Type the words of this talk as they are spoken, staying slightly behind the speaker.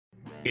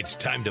It's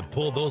time to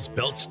pull those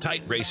belts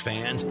tight, race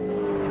fans.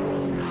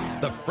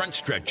 The front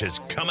stretch is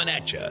coming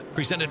at you,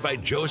 presented by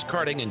Joe's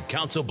Karting in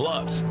Council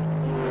Bluffs.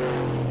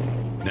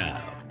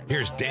 Now,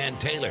 here's Dan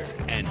Taylor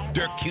and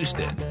Dirk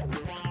Houston.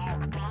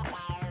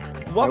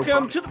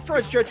 Welcome to the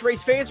front stretch,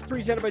 race fans,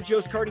 presented by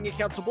Joe's Karting in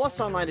Council Bluffs,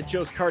 online at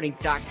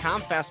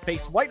joeskarting.com.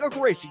 Fast-paced white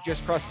knuckle racing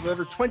just across the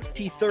river,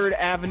 23rd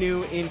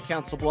Avenue in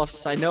Council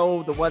Bluffs. I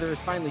know the weather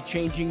is finally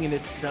changing and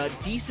it's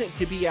decent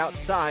to be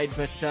outside,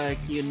 but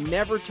you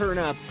never turn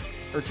down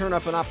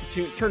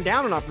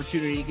an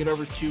opportunity to get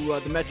over to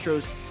the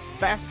Metro's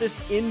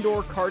fastest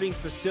indoor karting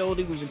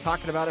facility. We've been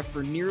talking about it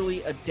for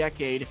nearly a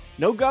decade.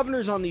 No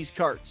governors on these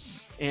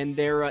karts, and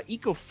they're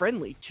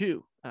eco-friendly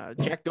too.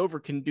 Jack Dover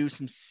can do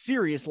some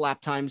serious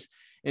lap times,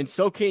 and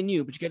so can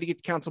you, but you got to get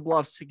to Council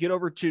Bluffs. Get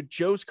over to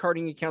Joe's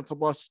Karting in Council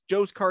Bluffs,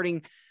 Joe's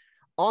Karting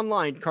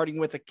online,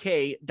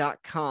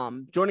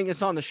 kartingwithak.com. Joining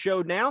us on the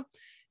show now,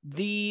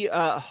 the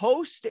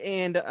host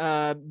and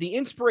the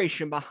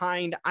inspiration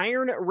behind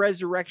Iron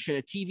Resurrection,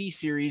 a TV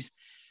series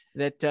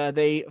that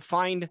they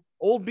find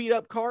old beat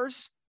up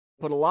cars,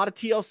 put a lot of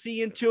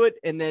TLC into it,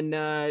 and then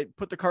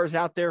put the cars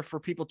out there for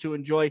people to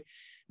enjoy.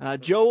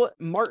 Joe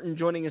Martin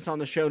joining us on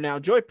the show now.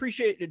 Joe,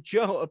 appreciate you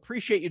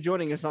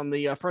joining us on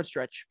the front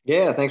stretch.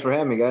 Yeah, thanks for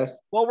having me, guys.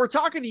 Well, we're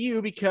talking to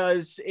you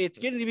because it's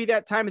getting to be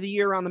that time of the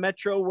year around the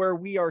Metro where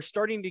we are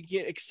starting to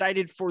get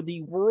excited for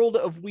the World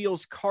of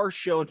Wheels Car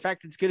Show. In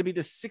fact, it's going to be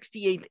the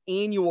 68th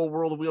annual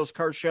World of Wheels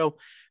Car Show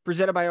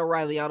presented by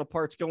O'Reilly Auto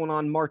Parts, going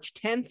on March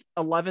 10th,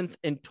 11th,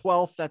 and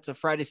 12th. That's a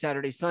Friday,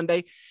 Saturday,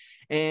 Sunday.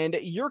 And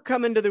you're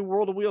coming to the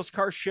World of Wheels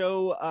Car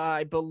Show,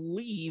 I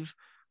believe,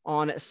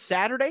 on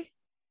Saturday.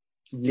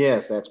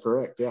 Yes, that's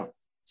correct. Yeah.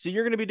 So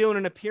you're going to be doing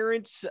an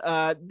appearance.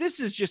 This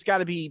has just got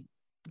to be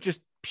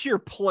just pure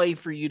play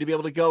for you to be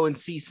able to go and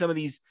see some of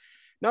these,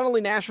 not only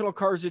national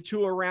cars that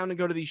tour around and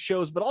go to these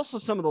shows, but also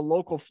some of the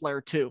local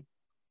flair too.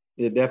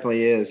 It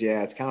definitely is.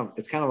 Yeah. It's kind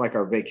of like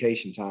our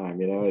vacation time,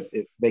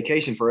 it's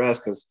vacation for us.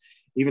 Cause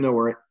even though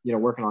we're,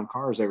 working on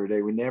cars every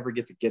day, we never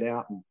get to get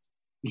out and,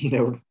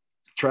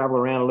 travel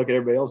around and look at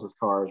everybody else's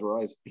cars. We're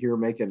always here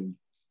making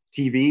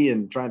TV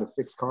and trying to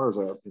fix cars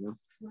up,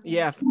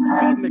 Yeah,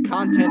 being the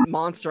content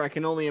monster, I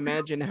can only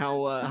imagine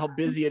how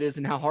busy it is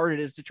and how hard it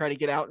is to try to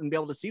get out and be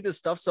able to see this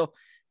stuff. So,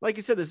 like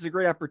you said, this is a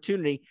great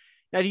opportunity.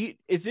 Now,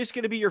 is this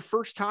going to be your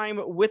first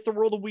time with the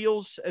World of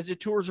Wheels as it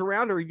tours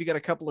around, or have you got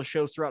a couple of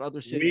shows throughout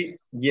other cities?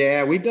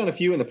 We've done a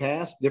few in the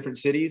past, different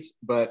cities,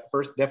 but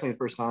definitely the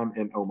first time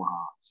in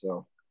Omaha.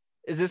 So,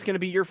 is this going to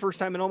be your first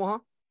time in Omaha?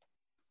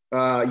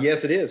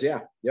 Yes, it is.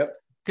 Yeah. Yep.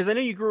 Because I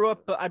know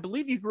I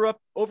believe you grew up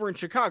over in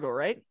Chicago,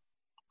 right?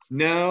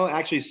 No,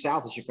 actually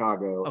south of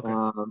Chicago, okay.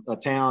 A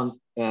town,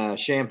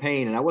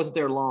 Champaign. And I wasn't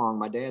there long.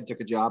 My dad took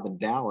a job in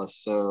Dallas.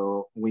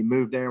 So we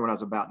moved there when I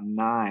was about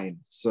 9.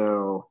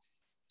 So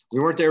we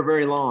weren't there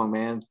very long,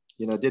 man.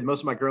 Did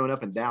most of my growing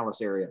up in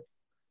Dallas area.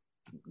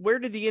 Where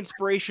did the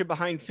inspiration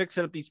behind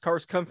fixing up these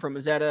cars come from?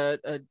 Is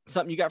that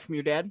something you got from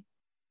your dad?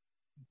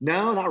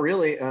 No, not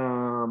really.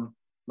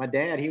 My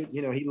dad,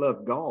 he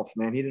loved golf,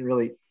 man. He didn't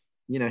really,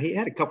 he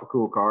had a couple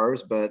cool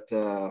cars, but,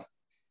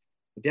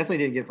 definitely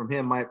didn't get it from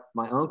him. My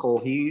uncle,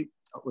 he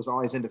was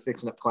always into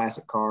fixing up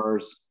classic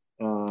cars,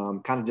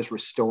 kind of just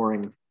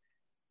restoring.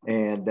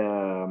 And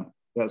that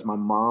was my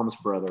mom's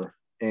brother.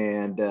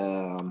 And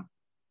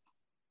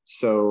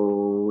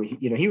so,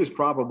 he was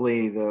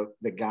probably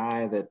the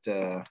guy that,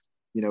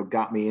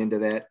 got me into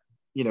that,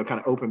 kind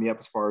of opened me up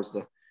as far as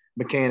the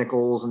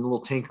mechanicals and a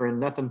little tinkering,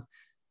 nothing.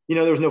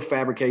 There was no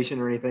fabrication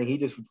or anything. He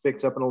just would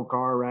fix up an old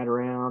car, ride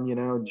around,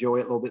 enjoy it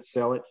a little bit,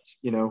 sell it,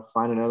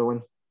 find another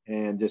one,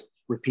 and just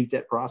repeat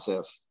that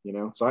process,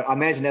 So I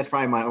imagine that's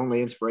probably my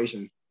only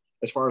inspiration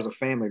as far as a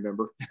family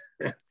member.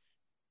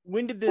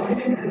 When did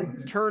this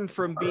turn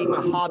from being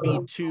a hobby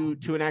to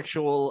an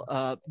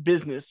actual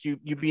business, you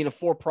being a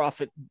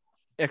for-profit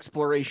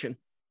exploration?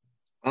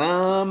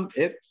 I'd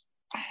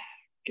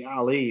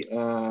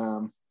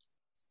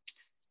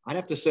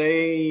have to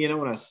say,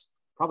 when I was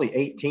probably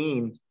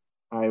 18,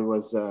 I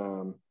was,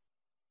 I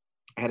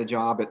had a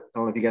job at, I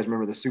don't know if you guys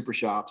remember the Super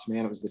Shops,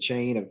 man. It was the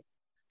chain of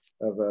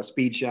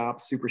speed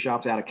shops, super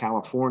shops out of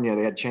California.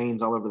 They had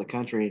chains all over the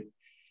country.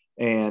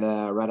 And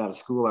right out of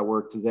school, I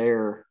worked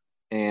there.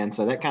 And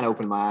so that kind of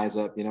opened my eyes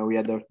up. We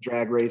had the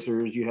drag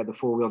racers, you had the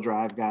 4-wheel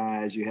drive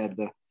guys, you had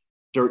the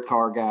dirt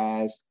car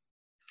guys.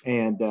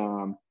 And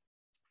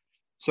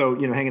so,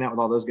 hanging out with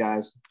all those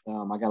guys,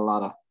 I got a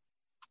lot of,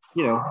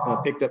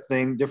 picked up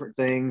different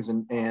things.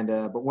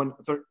 But one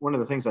of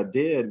the things I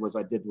did was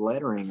I did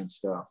lettering and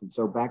stuff. And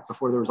so back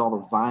before there was all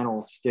the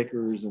vinyl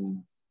stickers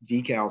and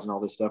decals and all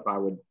this stuff, I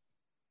would,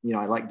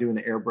 I like doing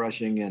the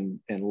airbrushing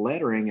and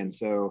lettering. And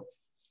so,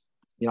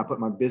 I put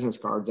my business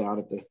cards out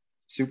at the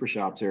super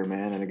shops here,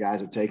 man, and the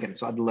guys would take it.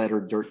 So I'd letter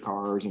dirt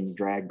cars and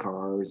drag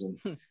cars and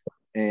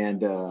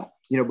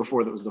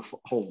before that was the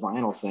whole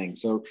vinyl thing.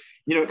 So,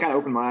 it kind of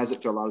opened my eyes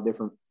up to a lot of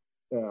different,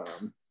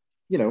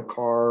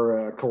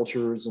 car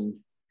cultures and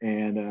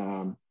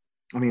I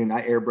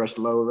airbrushed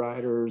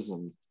lowriders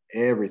and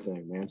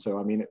everything, man.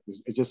 So,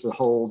 it's just a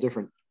whole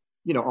different,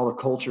 all the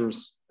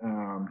cultures,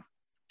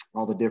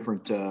 all the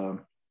different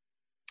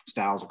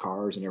styles of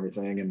cars and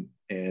everything,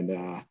 and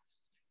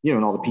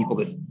and all the people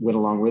that went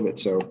along with it.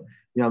 So,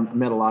 I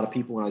met a lot of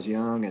people when I was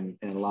young, and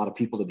a lot of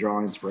people to draw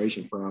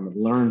inspiration from and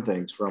learn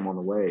things from on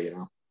the way.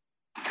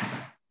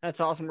 That's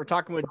awesome. We're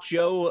talking with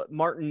Joe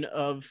Martin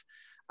of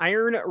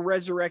Iron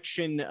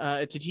Resurrection.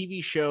 It's a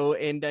TV show,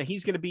 and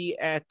he's going to be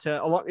at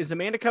is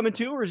Amanda coming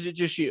too, or is it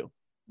just you?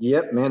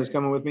 Yep, Amanda's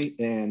coming with me,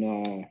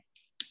 and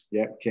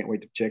can't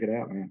wait to check it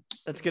out, man.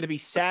 That's going to be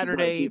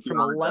Saturday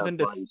from 11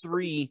 to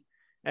 3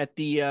 at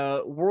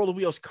the World of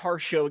Wheels Car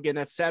Show. Again,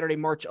 that's Saturday,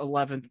 March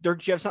 11th.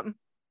 Dirk, do you have something?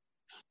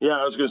 Yeah,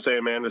 I was going to say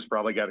Amanda's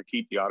probably got to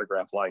keep the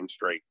autograph line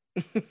straight.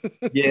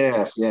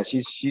 Yes,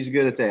 she's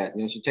good at that.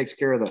 She takes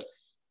care of the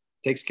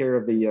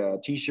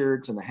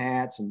t-shirts and the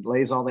hats and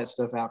lays all that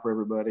stuff out for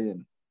everybody,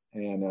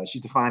 and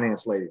she's the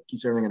finance lady,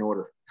 keeps everything in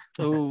order.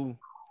 Oh,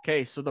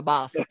 okay, so the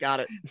boss,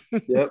 got it.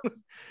 Yep.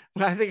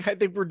 Well, I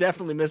think we're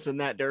definitely missing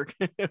that, Dirk.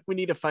 We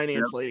need a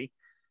finance lady.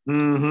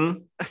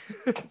 Mm-hmm.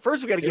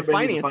 First, we got to get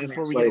finances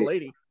before we get a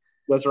lady.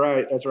 That's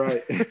right.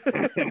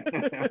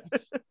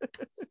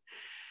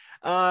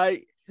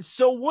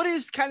 So what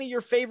is kind of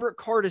your favorite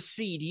car to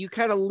see? Do you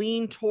kind of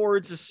lean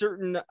towards a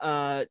certain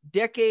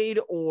decade,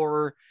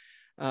 or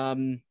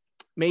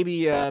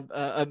maybe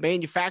a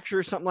manufacturer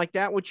or something like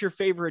that? What's your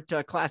favorite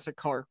classic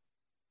car?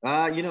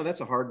 That's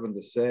a hard one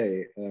to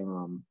say.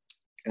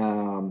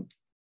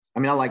 I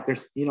like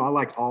the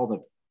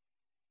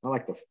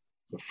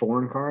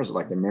foreign cars,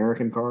 like the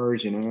American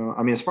cars,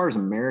 as far as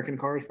American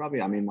cars, probably,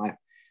 my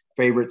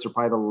favorites are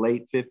probably the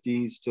late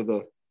 50s to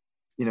the,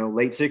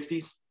 late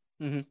 60s.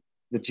 Mm-hmm.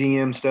 The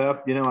GM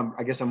stuff,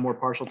 I guess I'm more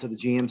partial to the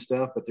GM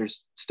stuff, but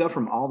there's stuff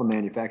from all the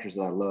manufacturers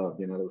that I love.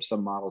 There were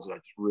some models that I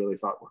just really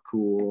thought were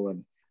cool.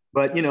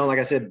 But like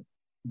I said,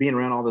 being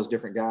around all those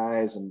different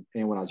guys and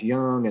when I was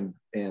young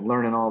and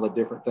learning all the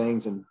different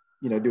things and,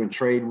 doing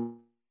trade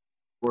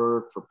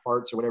work for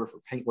parts or whatever, for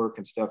paint work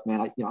and stuff,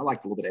 man, I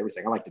liked a little bit of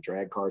everything. I like the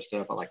drag car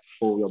stuff. I like the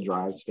 4-wheel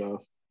drive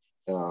stuff.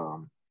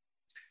 Some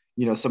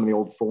of the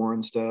old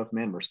foreign stuff,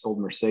 man, old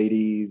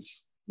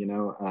Mercedes,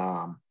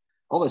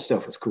 all that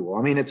stuff was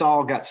cool. It's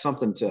all got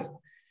something to,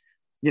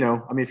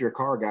 if you're a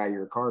car guy,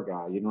 you're a car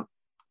guy.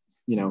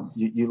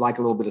 You like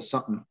a little bit of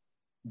something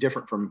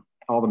different from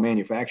all the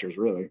manufacturers,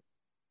 really.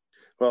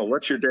 Well,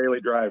 what's your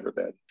daily driver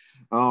then?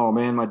 Oh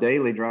man, my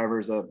daily driver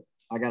is I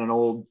got an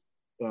old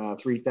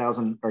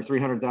 300,000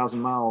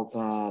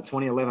 mile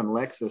 2011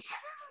 Lexus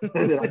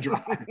that I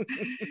drive.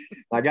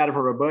 I got it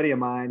from a buddy of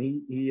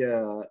mine. He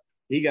got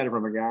it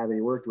from a guy that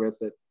he worked with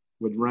that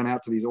would run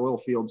out to these oil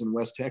fields in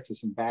West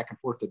Texas and back and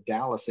forth to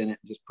Dallas in it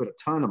and just put a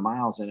ton of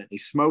miles in it. He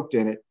smoked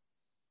in it.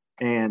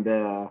 And,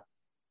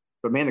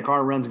 but man, the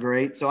car runs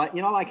great. So I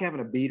like having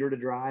a beater to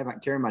drive. I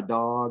can carry my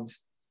dogs.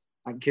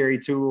 I can carry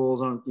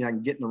tools on, I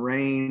can get in the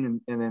rain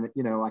and then, I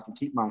can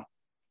keep my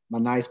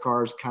nice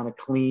cars kind of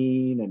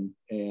clean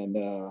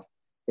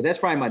but that's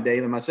probably my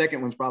daily. My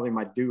second one's probably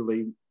my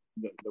dually,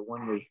 the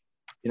one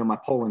my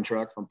pulling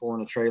truck, if I'm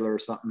pulling a trailer or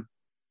something.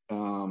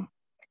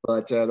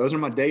 But those are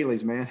my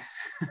dailies, man.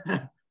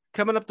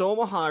 Coming up to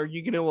Omaha, are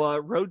you going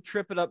to road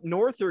trip it up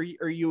north, or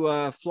are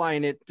you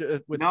flying it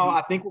with? No,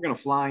 I think we're going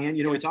to fly in.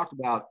 We talked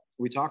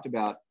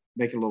about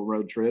making a little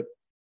road trip,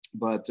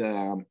 but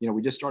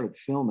we just started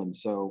filming.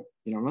 So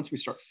once we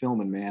start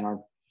filming, man,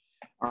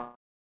 our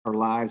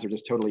lives are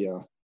just totally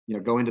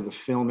go into the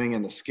filming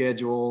and the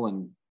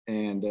schedule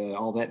and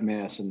all that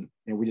mess, and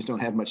we just don't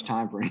have much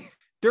time for anything.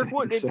 Dirk,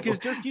 because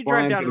Dirk, you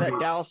drive down to that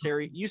Dallas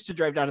area. You used to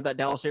drive down to that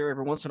Dallas area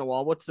every once in a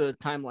while. What's the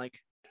time like?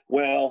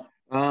 Well,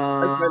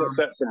 I've kind of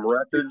set some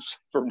records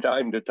from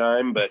time to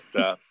time, but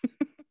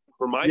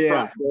from my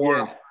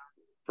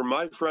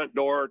front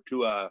door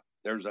to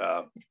there's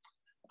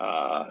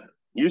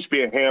used to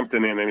be a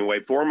Hampton Inn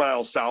anyway, 4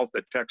 miles south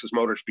at Texas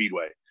Motor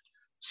Speedway,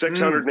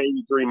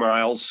 683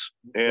 miles,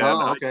 and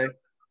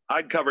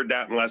I'd covered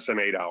that in less than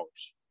 8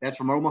 hours. That's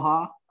from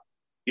Omaha.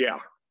 Yeah,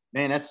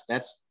 man,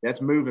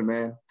 that's moving,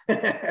 man.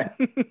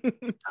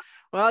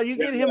 Well, you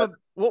get him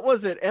what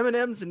was it?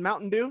 M&Ms and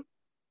Mountain Dew.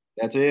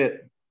 That's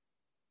it,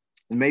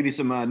 and maybe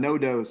some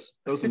no-dos.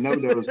 Throw some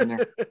no-dos in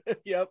there.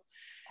 Yep.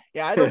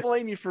 Yeah, I don't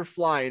blame you for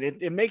flying.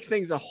 It makes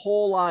things a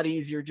whole lot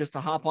easier just to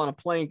hop on a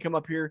plane, come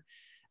up here.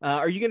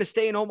 Are you going to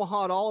stay in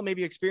Omaha at all and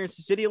maybe experience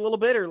the city a little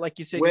bit? Or like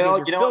you said, well,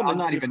 you guys are filming,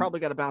 so you probably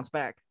got to bounce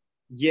back.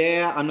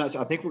 Yeah, I'm not.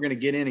 I think we're going to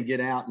get in and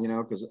get out,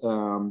 because,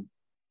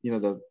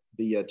 the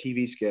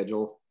TV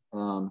schedule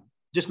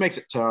just makes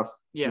it tough,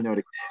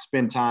 to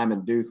spend time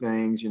and do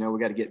things. We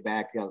got to get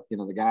back.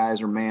 The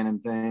guys are manning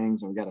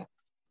things, and we got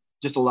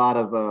just a lot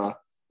of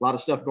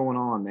stuff going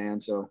on,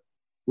 man. So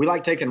we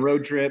like taking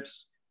road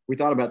trips. We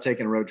thought about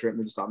taking a road trip, and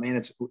we just thought, man,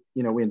 it's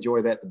we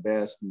enjoy that the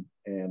best,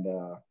 and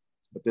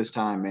but this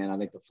time, man, I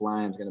think the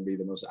flying is going to be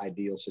the most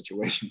ideal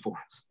situation for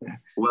us.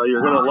 Well,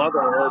 you're going to love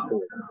our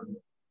airport.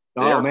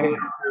 Man,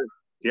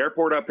 the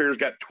airport up here has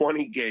got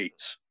 20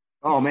 gates.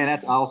 Oh man,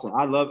 that's awesome.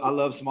 I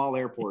love small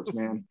airports,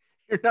 man.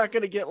 You're not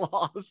going to get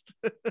lost.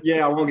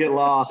 Yeah, I won't get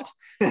lost.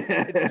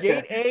 It's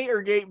gate A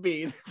or gate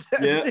B.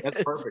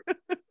 That's perfect.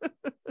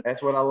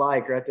 That's what I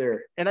like right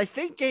there. And I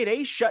think Gate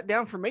A shut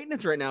down for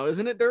maintenance right now,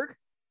 isn't it, Dirk?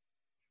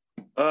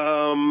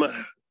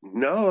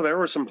 No, there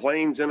were some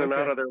planes in and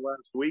out of there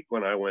last week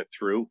when I went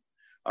through.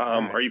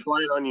 Right. Are you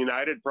flying on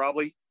United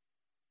probably?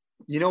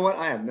 You know what?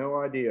 I have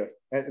no idea.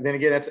 Then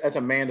again, that's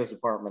Amanda's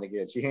department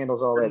again. She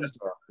handles all that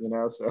stuff,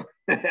 so.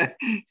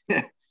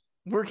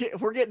 We're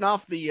getting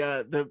off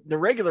the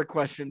regular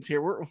questions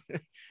here.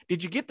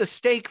 Did you get the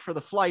steak for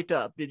the flight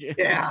up? Did you?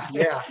 Yeah.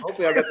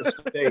 Hopefully I got the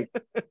steak.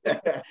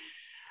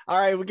 All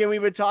right. Again,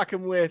 we've been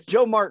talking with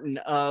Joe Martin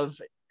of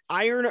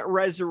Iron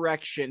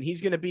Resurrection.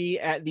 He's going to be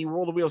at the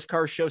World of Wheels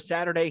Car Show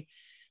Saturday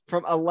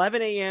from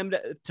 11 a.m.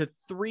 to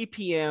 3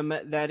 p.m.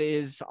 That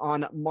is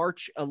on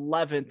March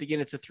 11th.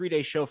 Again, it's a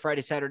 3-day show,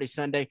 Friday, Saturday,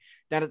 Sunday,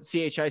 down at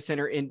the CHI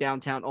Center in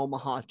downtown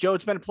Omaha. Joe,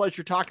 it's been a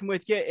pleasure talking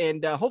with you,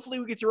 and hopefully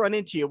we get to run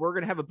into you. We're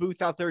going to have a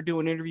booth out there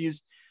doing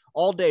interviews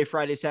all day,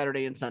 Friday,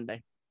 Saturday, and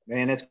Sunday.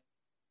 Man, that's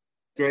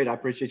great. I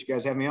appreciate you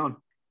guys having me on.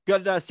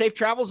 Good. Safe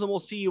travels, and we'll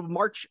see you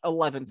March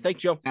 11th.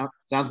 Thanks, Joe.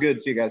 Sounds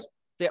good. See you guys.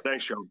 Yep.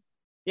 Thanks, Joe.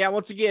 Yeah,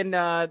 once again,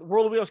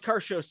 World of Wheels Car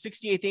Show,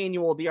 68th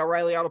annual, the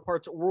O'Reilly Auto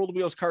Parts World of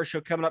Wheels Car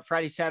Show coming up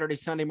Friday, Saturday,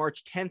 Sunday,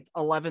 March 10th,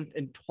 11th,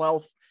 and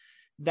 12th.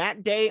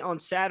 That day on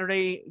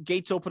Saturday,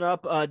 gates open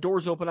up,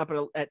 doors open up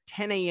at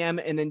 10 a.m.,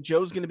 and then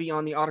Joe's going to be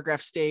on the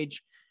autograph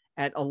stage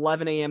at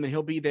 11 a.m., and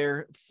he'll be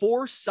there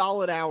 4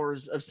 solid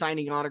hours of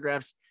signing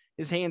autographs.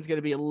 His hand's going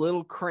to be a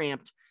little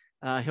cramped.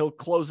 He'll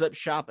close up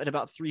shop at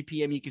about 3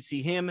 p.m. You can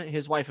see him,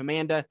 his wife,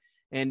 Amanda,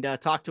 and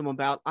talk to him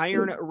about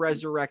Iron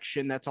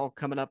Resurrection. That's all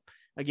coming up.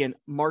 Again,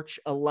 March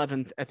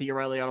 11th at the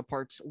O'Reilly Auto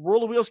Parts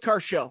World of Wheels Car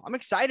Show. I'm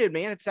excited,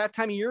 man. It's that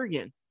time of year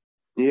again.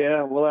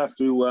 Yeah, we'll have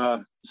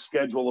to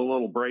schedule a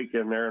little break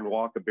in there and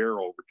walk a beer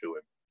over to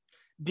him.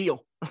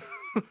 Deal.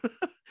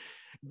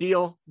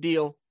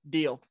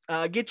 Deal.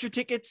 Get your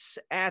tickets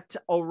at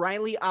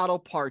O'Reilly Auto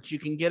Parts. You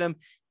can get them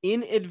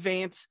in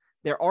advance.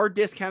 There are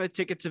discounted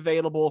tickets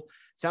available.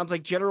 Sounds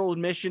like general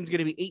admission is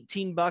going to be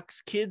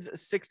 $18. Kids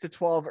 6 to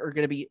 12 are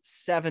going to be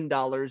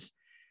 $7.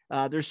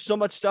 There's so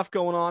much stuff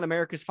going on.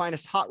 America's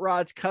finest hot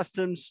rods,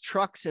 customs,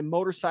 trucks, and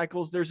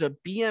motorcycles. There's a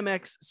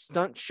BMX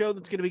stunt show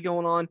that's going to be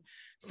going on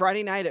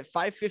Friday night at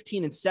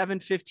 5:15 and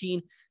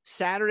 7:15,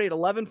 Saturday at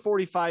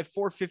 11:45,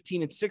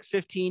 4:15, and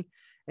 6:15,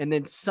 and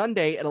then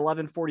Sunday at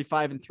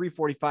 11:45 and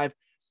 3:45.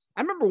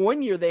 I remember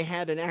one year they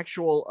had an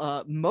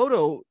actual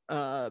motorcycle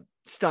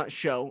stunt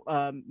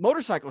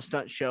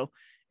show,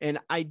 and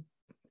I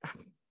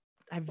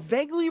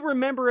vaguely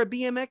remember a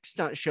BMX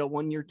stunt show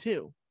one year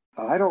too.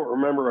 I don't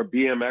remember a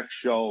BMX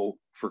show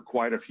for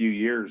quite a few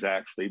years,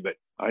 actually, but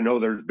I know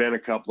there's been a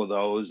couple of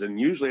those. And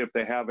usually if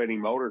they have any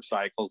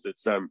motorcycles,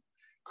 it's some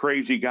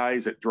crazy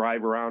guys that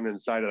drive around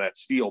inside of that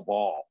steel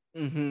ball.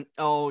 Mm-hmm.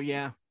 Oh,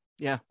 yeah.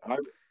 Yeah.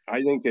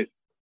 I think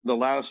the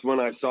last one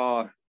I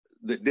saw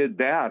that did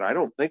that, I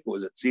don't think it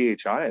was at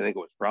CHI. I think it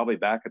was probably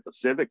back at the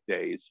Civic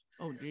days.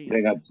 Oh, geez.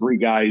 They got 3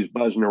 guys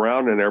buzzing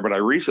around in there, but I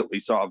recently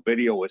saw a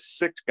video with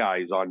 6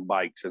 guys on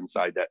bikes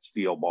inside that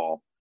steel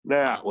ball.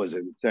 That was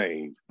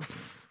insane.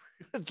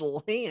 Good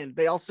land.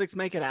 They all 6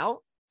 make it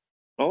out?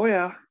 Oh,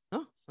 yeah.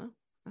 Oh,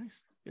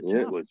 nice. Good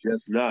it job. Was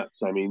just nuts.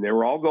 I mean, they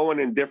were all going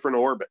in different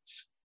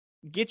orbits.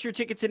 Get your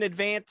tickets in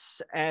advance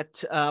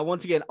at,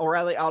 once again,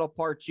 O'Reilly Auto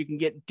Parts. You can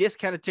get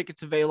discounted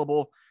tickets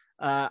available.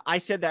 I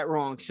said that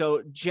wrong.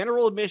 So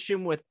general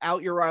admission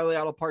without your O'Reilly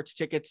Auto Parts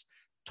tickets,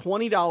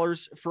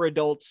 $20 for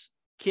adults.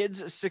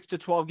 Kids 6 to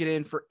 12 get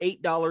in for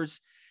 $8.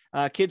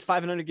 Kids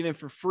 500 get in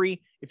for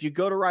free. If you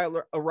go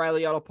to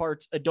O'Reilly Auto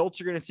Parts,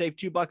 adults are going to save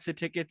 $2 a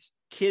tickets.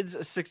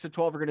 Kids 6 to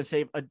 12 are going to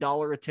save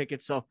 $1 a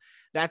ticket. So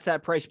that's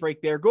that price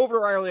break there. Go over to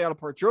O'Reilly Auto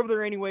Parts. You're over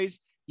there anyways.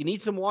 You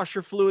need some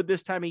washer fluid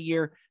this time of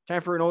year.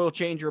 Time for an oil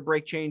change or a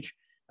brake change.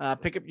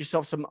 Pick up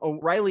yourself some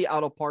O'Reilly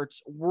Auto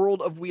Parts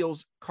World of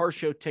Wheels Car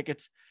Show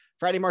tickets.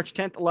 Friday, March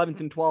 10th, 11th,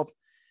 and 12th.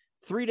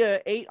 3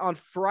 to 8 on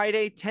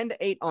Friday, 10 to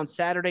 8 on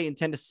Saturday, and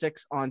 10 to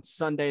 6 on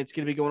Sunday. It's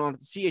going to be going on at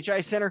the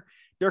CHI Center.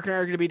 Dirk and I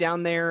are going to be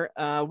down there.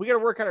 We got to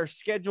work out our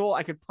schedule.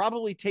 I could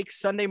probably take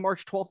Sunday,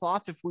 March 12th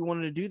off if we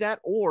wanted to do that,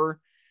 or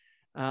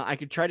I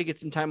could try to get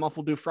some time off.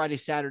 We'll do Friday,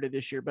 Saturday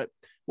this year, but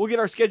we'll get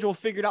our schedule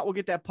figured out. We'll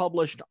get that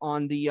published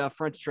on the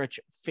Front Stretch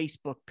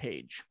Facebook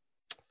page.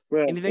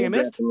 Well, anything I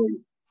missed?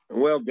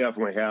 We'll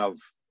definitely have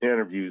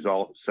interviews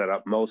all set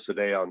up most of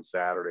the day on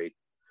Saturday.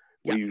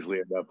 Yep. We usually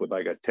end up with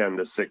like a 10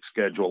 to 6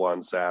 schedule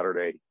on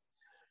Saturday.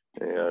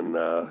 And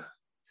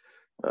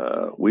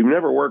we've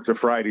never worked a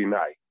Friday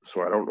night,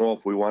 so I don't know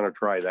if we want to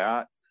try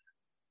that.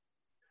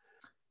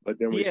 But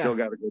then we still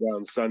got to go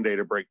down Sunday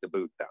to break the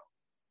boot down.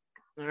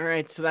 All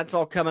right, so that's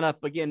all coming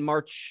up again,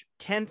 March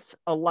 10th,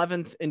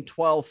 11th, and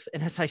 12th.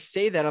 And as I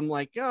say that, I'm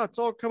like, oh, it's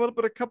all coming up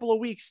in a couple of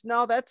weeks.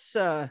 No, that's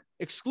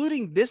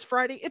excluding this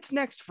Friday. It's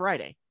next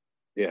Friday.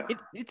 Yeah.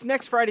 It's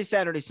next Friday,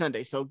 Saturday,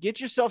 Sunday. So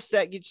get yourself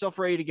set, get yourself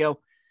ready to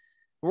go.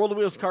 World of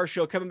Wheels Car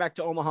Show coming back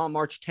to Omaha,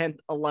 March 10th,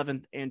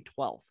 11th, and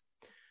 12th.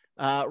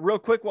 Real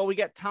quick, while we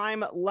got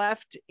time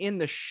left in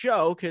the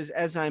show, because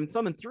as I'm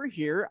thumbing through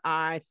here,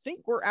 I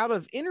think we're out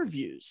of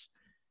interviews.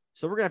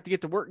 So we're going to have to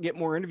get to work and get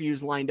more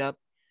interviews lined up.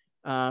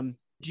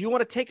 Do you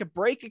want to take a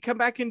break and come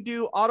back and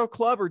do Auto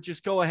Club, or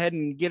just go ahead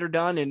and get her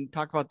done and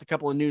talk about the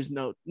couple of news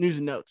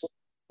and notes?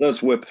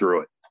 Let's whip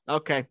through it.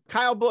 Okay.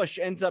 Kyle Busch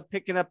ends up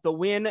picking up the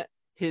win,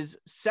 his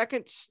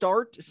second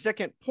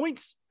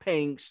points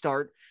paying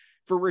start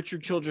for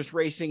Richard Childress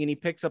Racing, and he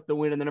picks up the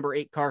win in the number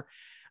 8 car.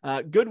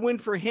 Good win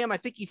for him. I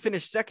think he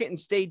finished second in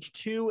stage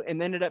 2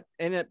 and ended up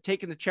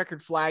taking the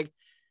checkered flag,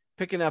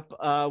 picking up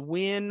a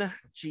win.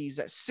 Geez,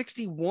 that's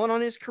 61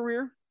 on his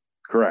career.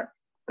 Correct.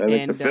 I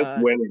think the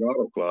 5th win at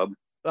Auto Club.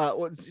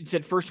 You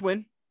said first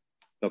win?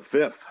 The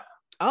 5th.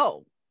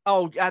 Oh,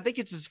 I think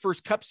it's his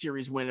first Cup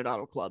Series win at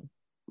Auto Club.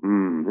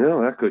 Yeah,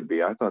 that could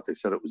be. I thought they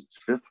said it was his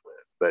 5th win,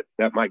 but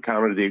that might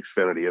count into the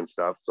Xfinity and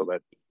stuff. So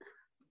that,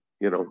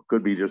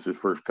 could be just his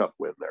first Cup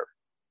win there.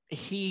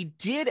 He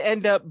did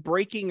end up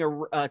breaking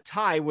a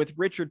tie with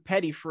Richard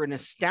Petty for an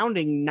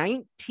astounding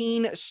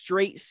 19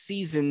 straight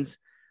seasons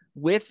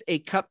with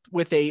a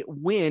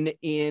win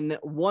in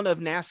one of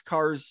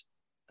NASCAR's,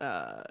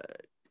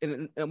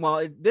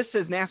 this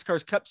says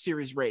NASCAR's Cup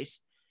Series race.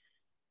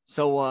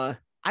 So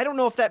I don't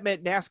know if that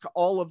meant NASCAR,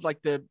 all of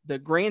like the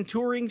Grand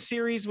Touring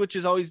Series, which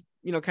has always,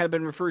 kind of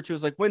been referred to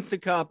as like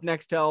Winston Cup,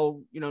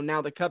 Nextel,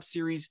 now the Cup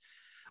Series,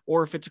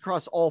 or if it's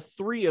across all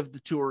 3 of the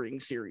Touring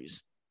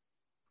Series.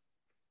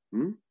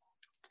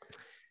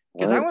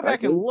 Because I went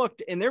back and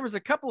looked, and there was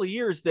a couple of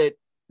years that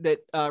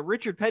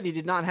Richard Petty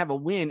did not have a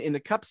win in the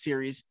Cup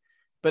Series,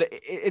 but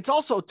it's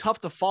also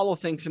tough to follow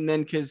things from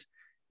then because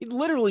he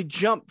literally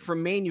jumped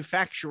from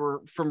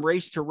manufacturer from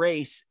race to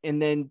race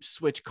and then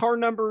switch car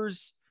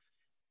numbers.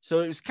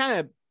 So it was kind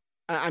of,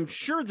 I'm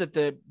sure that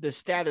the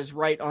stat is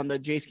right on the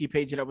JSKI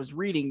page that I was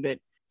reading, that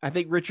I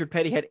think Richard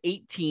Petty had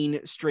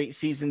 18 straight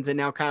seasons, and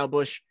now Kyle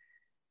Busch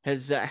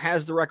has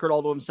the record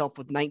all to himself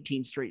with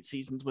 19 straight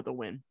seasons with a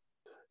win.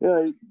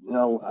 Yeah,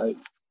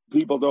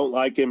 people don't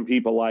like him.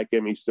 People like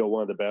him. He's still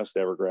one of the best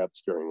to ever grab the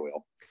steering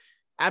wheel.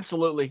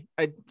 Absolutely.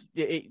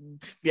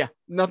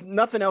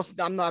 Nothing else.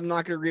 I'm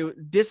not going to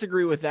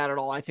disagree with that at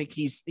all. I think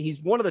he's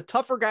one of the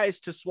tougher guys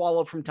to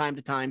swallow from time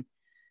to time,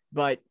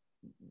 but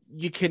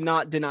you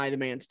cannot deny the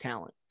man's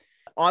talent.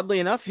 Oddly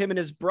enough, him and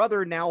his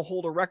brother now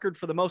hold a record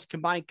for the most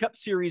combined Cup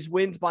Series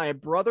wins by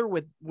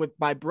brothers with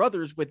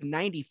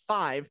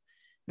 95.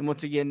 And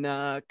once again,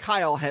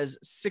 Kyle has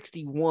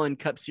 61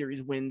 Cup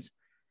Series wins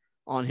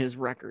on his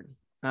record,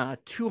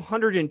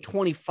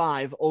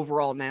 225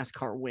 overall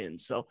NASCAR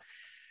wins. So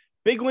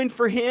big win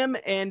for him,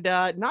 and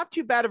not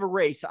too bad of a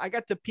race. I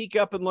got to peek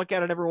up and look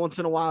at it every once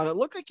in a while, and it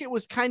looked like it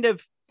was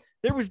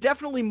there was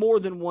definitely more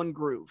than one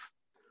groove.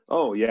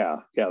 Oh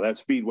yeah. That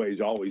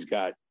Speedway's always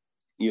got,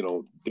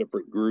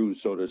 different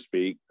grooves, so to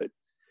speak, but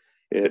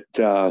it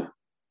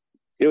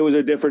was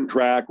a different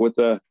track with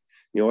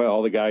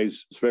all the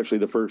guys, especially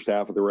the first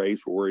half of the race,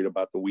 were worried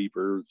about the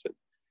weepers, and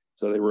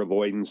so they were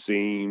avoiding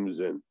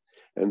seams and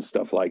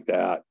stuff like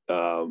that.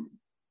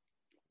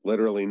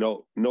 Literally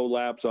no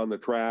laps on the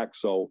track.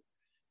 So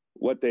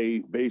what they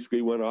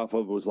basically went off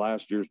of was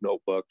last year's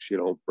notebooks,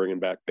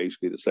 bringing back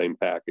basically the same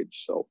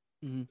package. So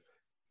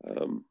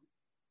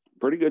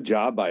pretty good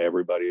job by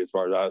everybody as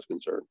far as I was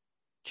concerned.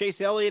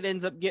 Chase Elliott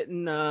ends up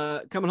getting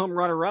coming home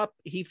runner-up.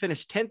 He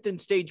finished 10th in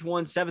stage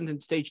 1, 7th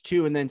in stage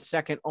 2, and then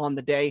 2nd on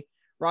the day.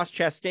 Ross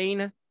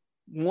Chastain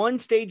won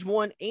stage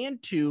 1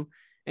 and 2,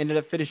 ended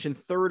up finishing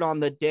 3rd on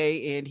the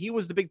day, and he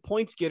was the big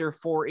points getter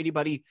for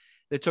anybody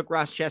that took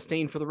Ross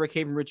Chastain for the Rick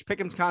Haven Ridge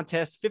Pick'ems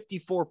contest.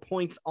 54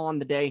 points on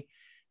the day.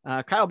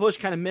 Kyle Busch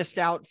kind of missed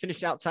out,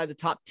 finished outside the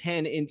top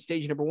 10 in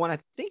stage number 1. I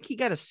think he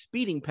got a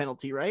speeding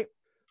penalty, right?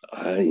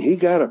 He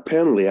got a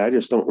penalty. I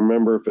just don't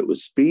remember if it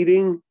was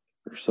speeding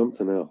or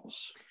something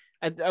else.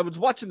 I was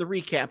watching the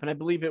recap, and I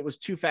believe it was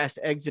too fast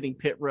exiting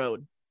pit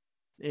road.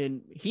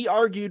 And he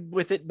argued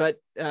with it, but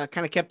kind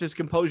of kept his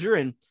composure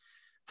and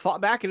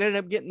fought back and ended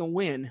up getting the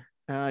win.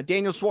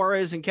 Daniel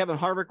Suarez and Kevin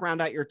Harvick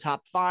round out your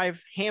top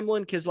 5.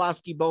 Hamlin,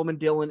 Keselowski, Bowman,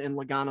 Dillon, and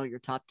Logano your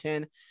top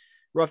 10.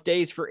 Rough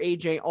days for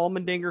AJ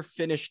Allmendinger,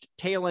 finished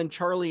tail end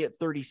Charlie at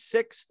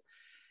 36th.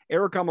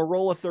 Eric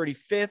Almirola,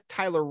 35th.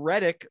 Tyler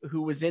Reddick,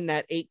 who was in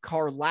that 8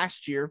 car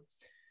last year,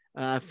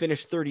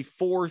 finished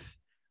 34th.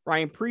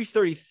 Ryan Preece,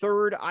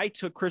 33rd. I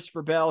took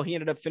Christopher Bell. He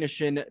ended up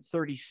finishing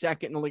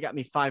 32nd and only got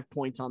me 5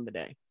 points on the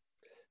day.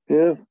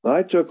 Yeah,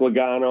 I took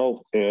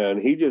Logano, and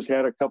he just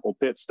had a couple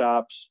pit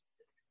stops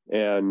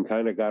and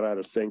kind of got out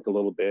of sync a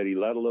little bit. He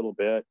led a little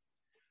bit.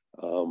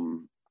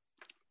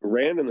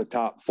 Ran in the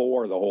top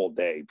 4 the whole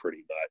day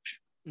pretty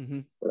much.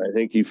 But I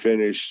think he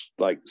finished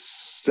like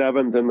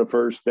 7th in the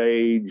first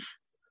stage,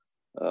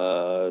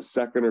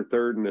 2nd or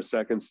 3rd in the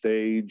second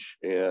stage,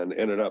 and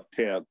ended up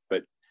 10th.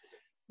 But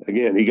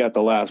again, he got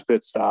the last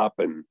pit stop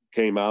and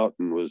came out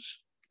and was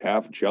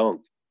half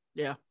junked.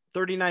 Yeah,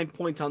 39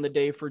 points on the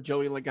day for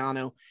Joey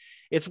Logano.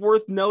 It's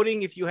worth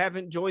noting, if you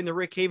haven't joined the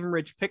Rick Haven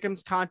Ridge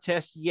Pick'ems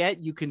contest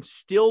yet, you can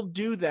still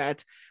do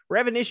that. We're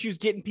having issues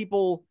getting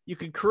people. You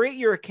can create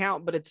your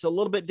account, but it's a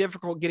little bit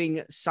difficult getting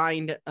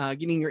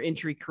your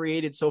entry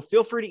created. So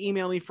feel free to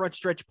email me,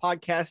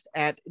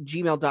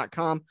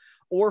 frontstretchpodcast@gmail.com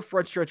or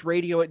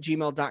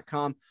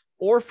frontstretchradio@gmail.com,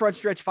 or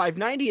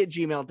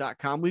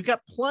frontstretch590@gmail.com. We've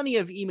got plenty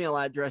of email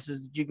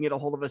addresses that you can get a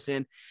hold of us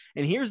in.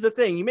 And here's the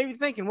thing. You may be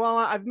thinking, well,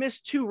 I've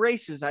missed 2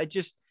 races. I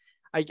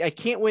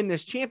can't win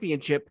this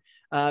championship.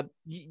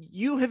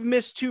 You have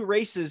missed 2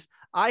 races.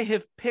 I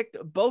have picked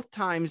both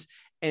times,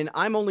 and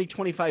I'm only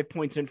 25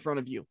 points in front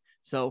of you.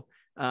 So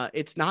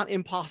it's not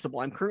impossible.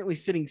 I'm currently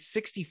sitting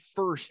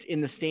 61st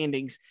in the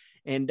standings,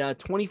 and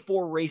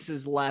 24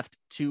 races left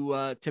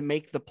to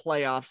make the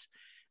playoffs.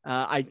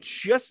 I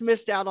just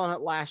missed out on it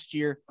last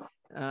year.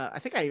 I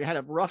think I had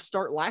a rough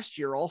start last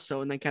year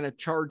also, and then kind of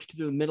charged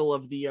through the middle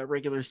of the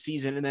regular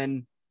season, and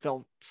then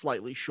fell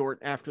slightly short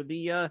after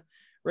the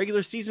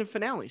regular season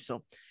finale.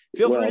 So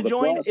feel free to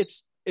join.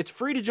 It's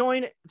free to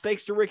join.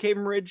 Thanks to Rick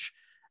Havenridge.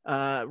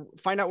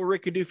 Find out what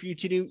Rick could do for you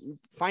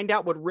Find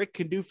out what Rick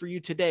can do for you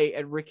today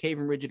at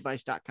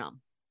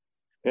rickhavenridgeadvice.com.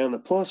 And the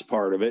plus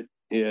part of it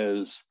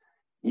is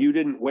you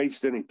didn't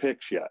waste any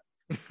picks yet.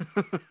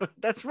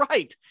 That's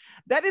right.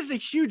 That is a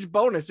huge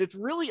bonus. It's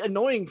really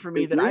annoying for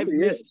me that I've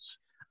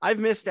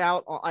missed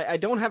out. I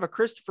don't have a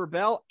Christopher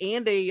Bell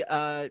and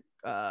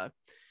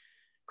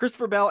Chris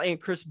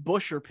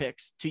Buescher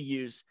picks to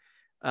use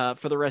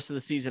for the rest of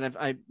the season.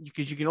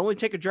 Because you can only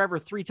take a driver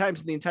 3 times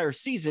in the entire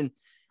season.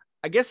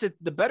 I guess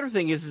the better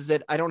thing is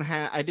that I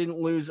didn't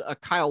lose a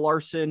Kyle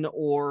Larson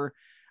or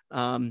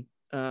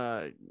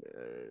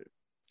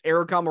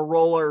Eric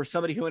Almirola or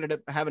somebody who ended up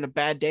having a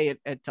bad day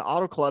at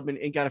Auto Club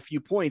and got a few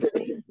points.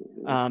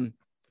 I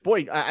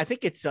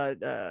think it's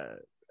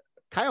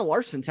Kyle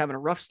Larson's having a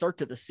rough start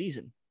to the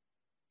season.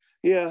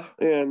 Yeah.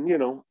 And,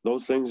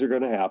 those things are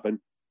going to happen.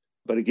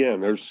 But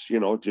again, there's,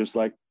 just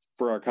like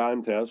for our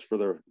contest for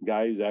the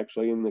guys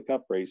actually in the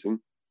cup racing,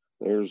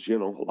 there's, a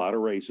lot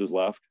of races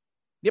left.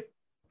 Yep.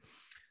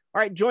 All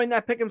right. Join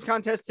that Pick'ems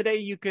contest today.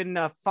 You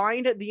can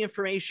find the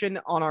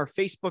information on our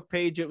Facebook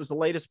page. It was the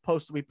latest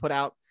post that we put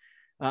out.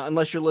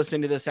 Unless you're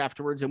listening to this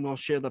afterwards, and we'll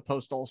share the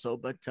post also.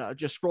 But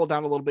just scroll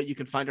down a little bit. You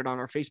can find it on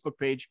our Facebook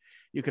page.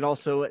 You can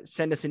also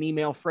send us an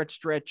email,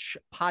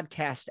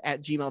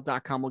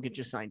 fretstretchpodcast@gmail.com. We'll get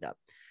you signed up.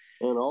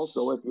 And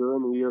also, if you're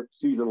in the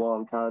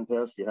season-long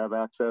contest, you have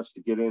access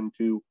to get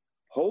into,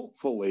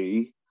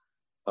 hopefully,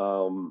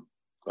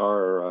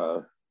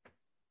 our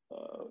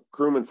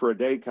Crewman for a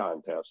Day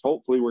contest.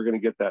 Hopefully, we're going to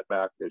get that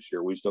back this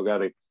year. We still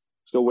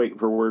waiting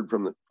for word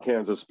from the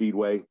Kansas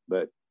Speedway,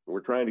 but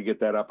we're trying to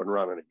get that up and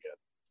running again.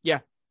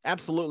 Yeah,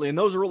 absolutely. And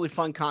those are really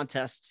fun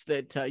contests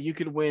that you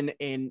could win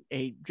in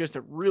just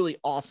a really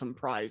awesome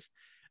prize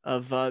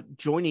of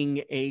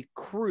joining a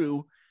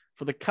crew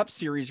for the Cup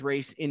Series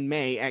race in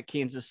May at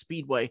Kansas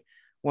Speedway,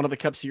 one of the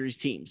Cup Series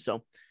teams.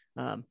 So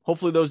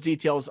hopefully those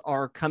details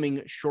are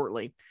coming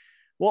shortly.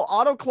 Well,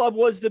 Auto Club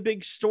was the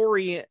big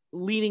story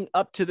leading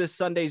up to this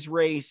Sunday's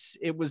race.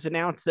 It was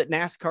announced that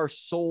NASCAR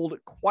sold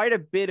quite a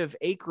bit of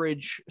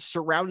acreage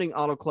surrounding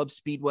Auto Club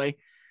Speedway.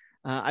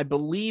 I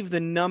believe the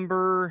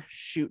number,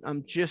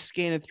 I'm just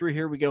scanning through.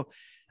 Here we go.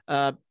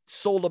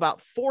 Sold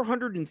about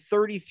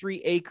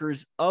 433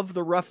 acres of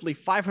the roughly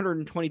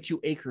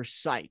 522 acre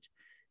site.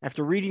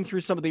 After reading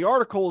through some of the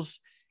articles,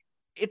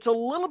 it's a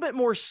little bit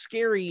more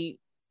scary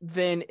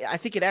than I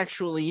think it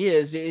actually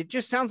is. It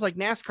just sounds like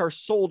NASCAR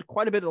sold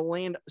quite a bit of the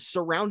land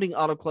surrounding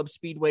Auto Club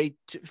Speedway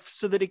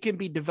so that it can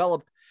be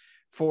developed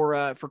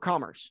for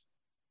commerce.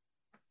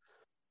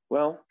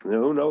 Well,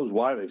 who knows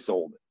why they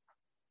sold it?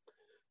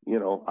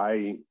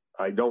 I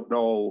don't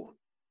know,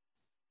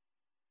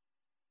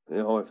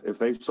 if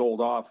they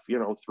sold off,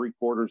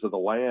 3/4 of the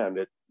land,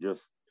 it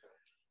just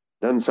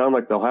doesn't sound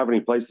like they'll have any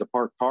place to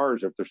park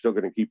cars if they're still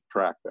going to keep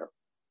track there.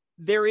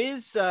 There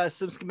is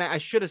some schematic. I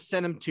should have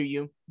sent them to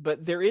you,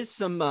 but there is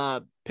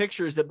some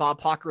pictures that Bob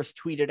Pockris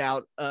tweeted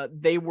out.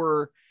 They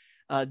were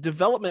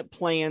development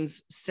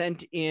plans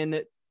sent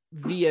in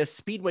via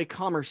Speedway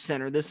Commerce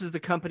Center. This is the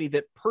company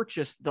that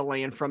purchased the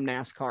land from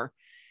NASCAR.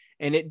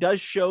 And it does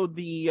show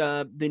the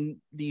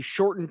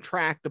shortened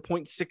track, the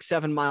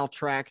 0.67 mile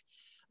track,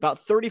 about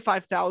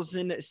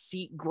 35,000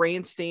 seat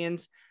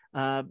grandstands,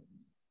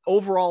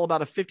 overall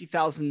about a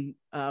 50,000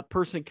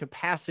 person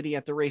capacity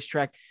at the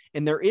racetrack.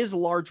 And there is a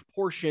large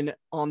portion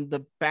on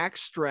the back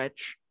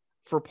stretch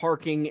for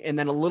parking, and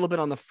then a little bit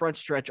on the front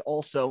stretch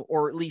also,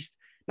 or at least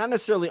not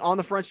necessarily on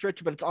the front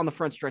stretch, but it's on the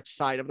front stretch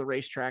side of the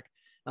racetrack.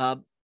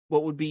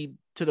 What would be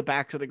to the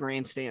backs of the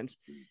grandstands,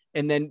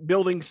 and then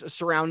buildings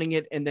surrounding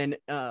it, and then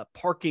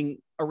parking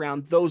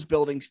around those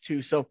buildings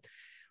too. So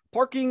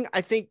parking,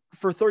 I think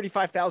for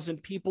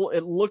 35,000 people,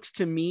 it looks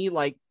to me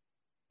like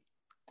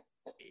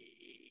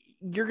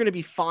you're going to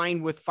be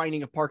fine with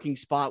finding a parking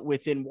spot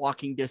within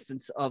walking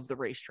distance of the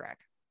racetrack.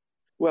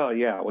 Well,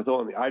 yeah,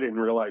 I didn't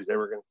realize they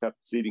were going to cut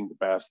the seating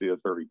capacity of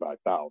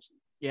 35,000.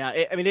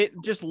 Yeah.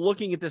 Just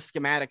looking at this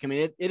schematic,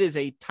 it is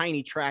a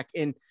tiny track,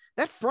 and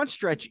that front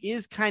stretch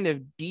is kind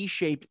of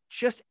D-shaped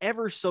just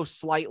ever so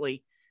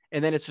slightly.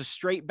 And then it's a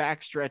straight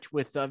back stretch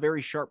with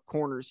very sharp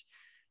corners.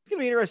 It's going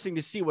to be interesting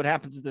to see what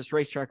happens at this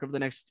racetrack over the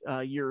next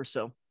year or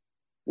so.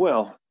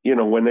 Well,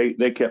 when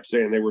they kept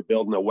saying they were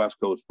building a West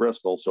Coast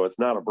Bristol, so it's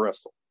not a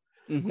Bristol.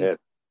 Mm-hmm.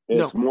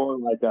 It's more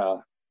like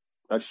a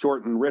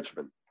shortened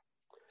Richmond.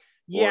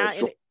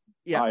 Yeah.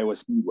 Iowa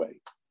Speedway.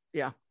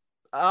 Yeah.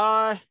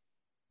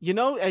 You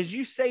know, as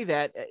you say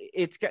that,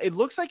 it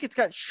looks like it's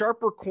got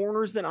sharper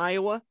corners than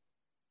Iowa,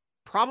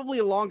 probably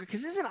a longer,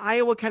 because isn't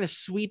Iowa kind of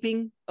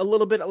sweeping a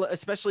little bit,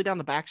 especially down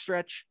the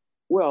backstretch?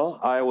 Well,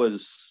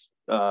 Iowa's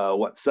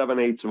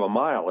 7/8 of a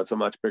mile. It's a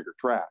much bigger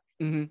track.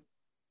 Mm-hmm.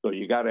 So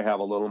you got to have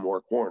a little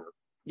more corner.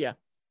 Yeah.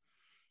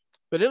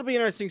 But it'll be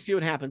interesting to see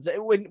what happens.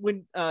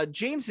 When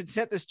James had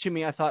sent this to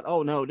me, I thought,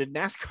 oh no, did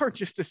NASCAR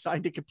just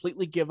decide to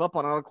completely give up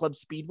on Auto Club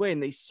Speedway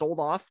and they sold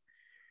off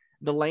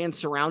the land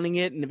surrounding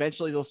it and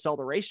eventually they'll sell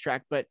the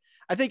racetrack? But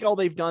I think all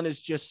they've done is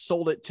just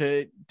sold it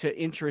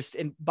to interest.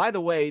 And by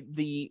the way,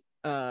 the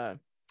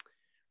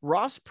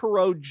Ross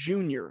Perot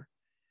Jr.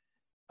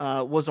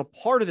 Was a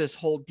part of this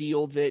whole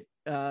deal that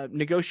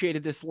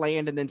negotiated this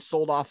land and then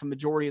sold off a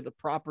majority of the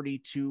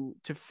property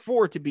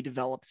for it to be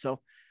developed.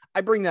 So I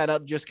bring that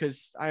up just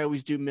because I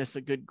always do miss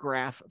a good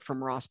graph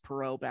from Ross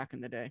Perot back in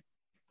the day.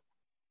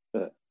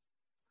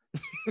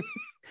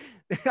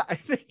 I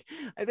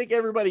think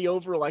everybody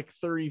over like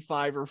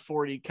 35 or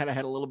 40 kind of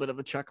had a little bit of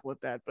a chuckle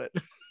at that, but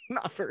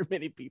not very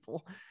many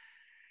people.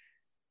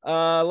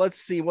 Let's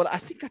see what I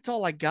think that's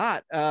all I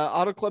got.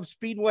 Auto Club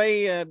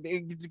Speedway,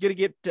 it's going to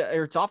get,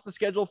 it's off the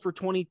schedule for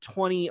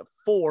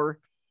 2024,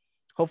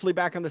 hopefully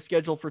back on the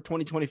schedule for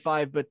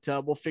 2025, but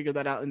we'll figure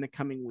that out in the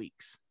coming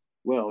weeks.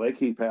 Well, they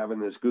keep having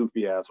this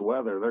goofy ass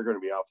weather. They're going to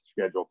be off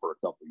the schedule for a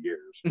couple of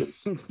years.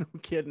 No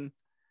kidding.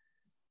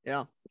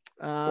 Yeah.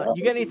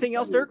 You got anything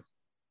else, Dirk?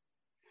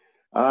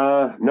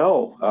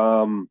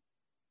 No.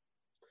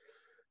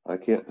 I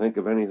can't think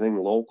of anything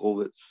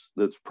local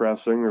that's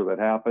pressing or that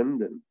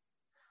happened. And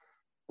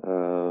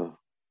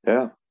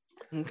yeah.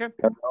 Okay.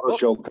 Got the auto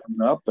show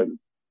coming up, and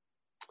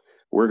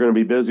we're going to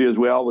be busy as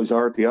we always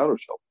are at the auto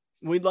show.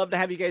 We'd love to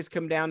have you guys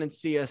come down and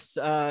see us.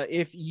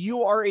 If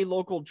you are a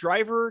local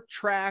driver,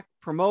 track,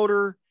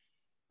 promoter,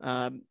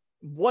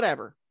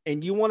 whatever,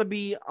 and you want to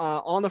be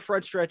on the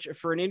front stretch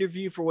for an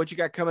interview for what you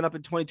got coming up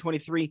in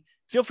 2023,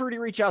 feel free to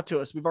reach out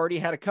to us. We've already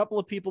had a couple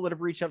of people that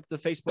have reached out to the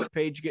Facebook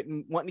page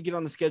wanting to get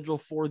on the schedule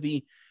for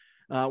the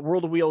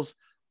World of Wheels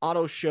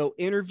Auto Show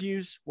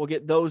interviews. We'll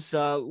get those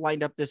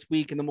lined up this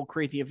week, and then we'll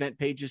create the event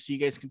pages so you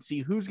guys can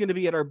see who's going to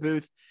be at our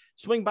booth.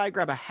 Swing by,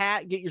 grab a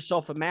hat, get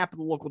yourself a map of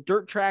the local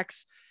dirt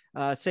tracks.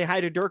 Say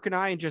hi to Dirk and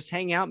I and just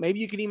hang out. Maybe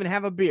you could even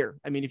have a beer.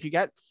 I mean, if you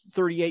got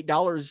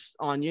 $38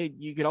 on you,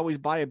 you could always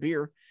buy a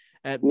beer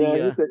at I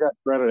think they got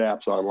credit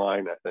apps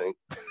online, I think.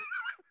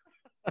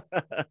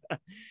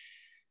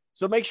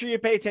 So make sure you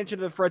pay attention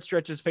to the Front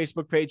Stretches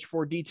Facebook page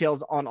for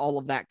details on all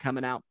of that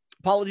coming out.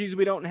 Apologies,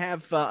 we don't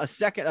have a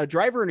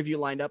driver interview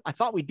lined up. I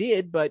thought we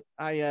did, but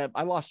I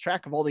lost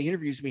track of all the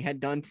interviews we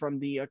had done from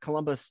the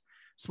Columbus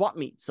swap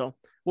meet. So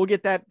we'll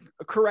get that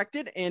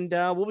corrected, and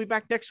we'll be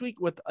back next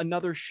week with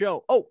another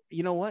show. Oh,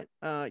 you know what?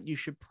 You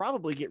should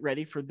probably get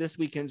ready for this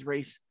weekend's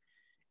race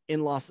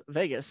in Las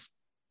Vegas.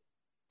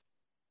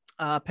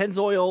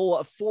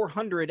 Pennzoil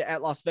 400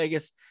 at Las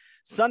Vegas,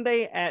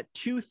 Sunday at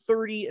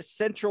 2:30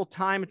 Central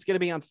Time. It's going to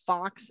be on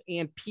Fox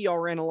and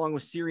PRN along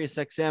with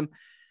SiriusXM.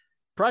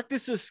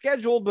 Practice is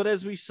scheduled, but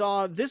as we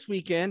saw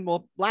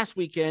last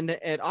weekend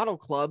at Auto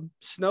Club,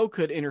 snow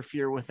could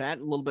interfere with that,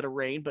 a little bit of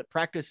rain, but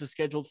practice is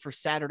scheduled for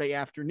Saturday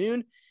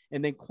afternoon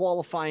and then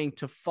qualifying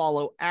to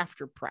follow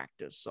after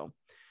practice. So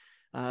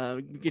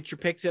get your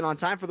picks in on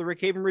time for the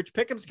Rick Haven Ridge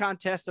Pick'ems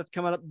contest that's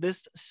coming up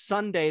this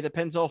Sunday, the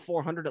Pennzoil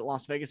 400 at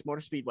Las Vegas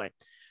Motor Speedway.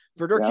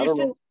 For Dirk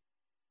Houston.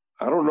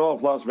 I don't know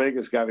if Las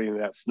Vegas got any of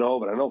that snow,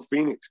 but I know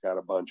Phoenix got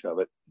a bunch of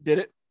it. Did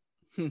it?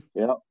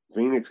 Yeah,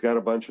 Phoenix got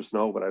a bunch of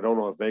snow, but I don't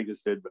know if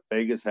Vegas did, but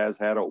Vegas has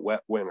had a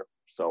wet winter.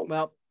 So,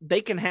 well,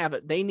 they can have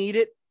it. They need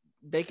it.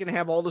 They can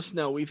have all the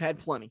snow. We've had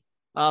plenty.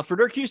 For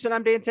Dirk Houston,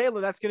 I'm Dan Taylor.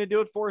 That's going to do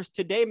it for us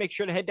today. Make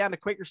sure to head down to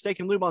Quaker Steak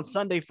and Lube on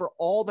Sunday for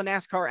all the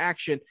NASCAR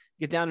action.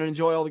 Get down and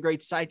enjoy all the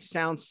great sights,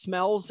 sounds,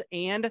 smells,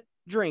 and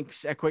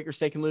drinks at Quaker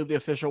Steak and Lube, the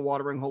official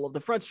watering hole of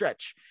the Front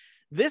Stretch.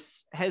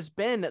 This has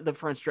been the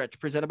Front Stretch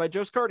presented by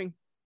Joe's Karting.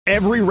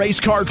 Every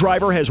race car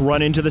driver has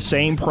run into the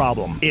same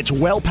problem. It's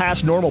well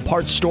past normal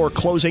parts store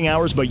closing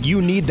hours, but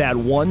you need that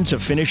one to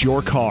finish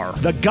your car.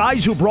 The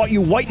guys who brought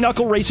you White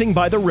Knuckle Racing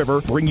by the River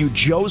bring you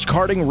Joe's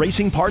Karting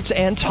Racing Parts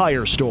and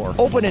Tire Store.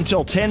 Open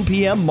until 10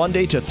 p.m.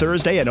 Monday to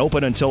Thursday and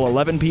open until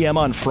 11 p.m.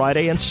 on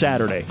Friday and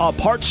Saturday. A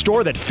parts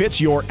store that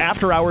fits your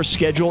after-hours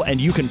schedule,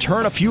 and you can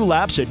turn a few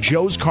laps at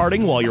Joe's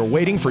Karting while you're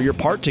waiting for your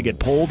part to get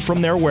pulled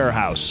from their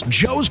warehouse.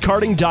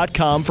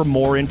 joeskarting.com for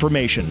more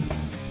information.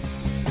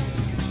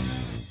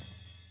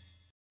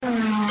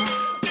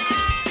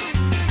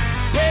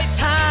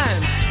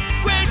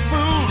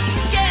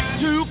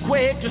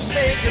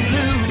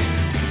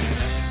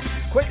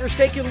 Quaker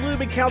Steak and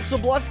Lube in Council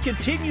Bluffs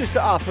continues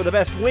to offer the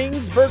best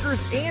wings,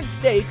 burgers, and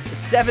steaks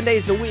 7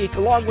 days a week,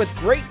 along with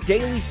great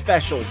daily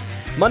specials.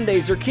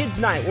 Mondays are Kids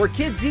Night, where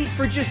kids eat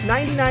for just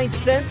 99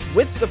 cents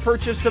with the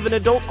purchase of an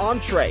adult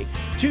entree.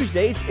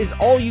 Tuesdays is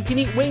All You Can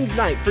Eat Wings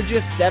Night for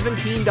just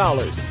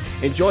 $17.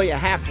 Enjoy a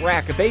half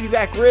rack of baby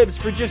back ribs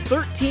for just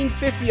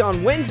 $13.50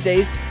 on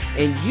Wednesdays,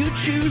 and you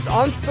choose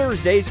on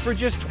Thursdays for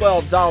just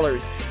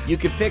 $12. You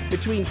can pick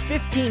between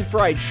 15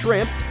 fried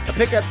shrimp, a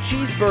pickup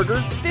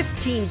cheeseburger,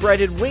 15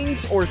 breaded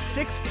wings, or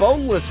 6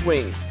 boneless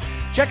wings.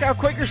 Check out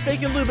Quaker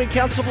Steak and Lube in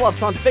Council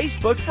Bluffs on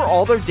Facebook for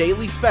all their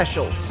daily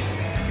specials.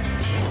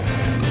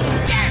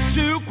 Get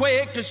to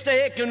Quaker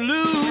Steak and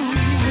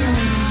Lube.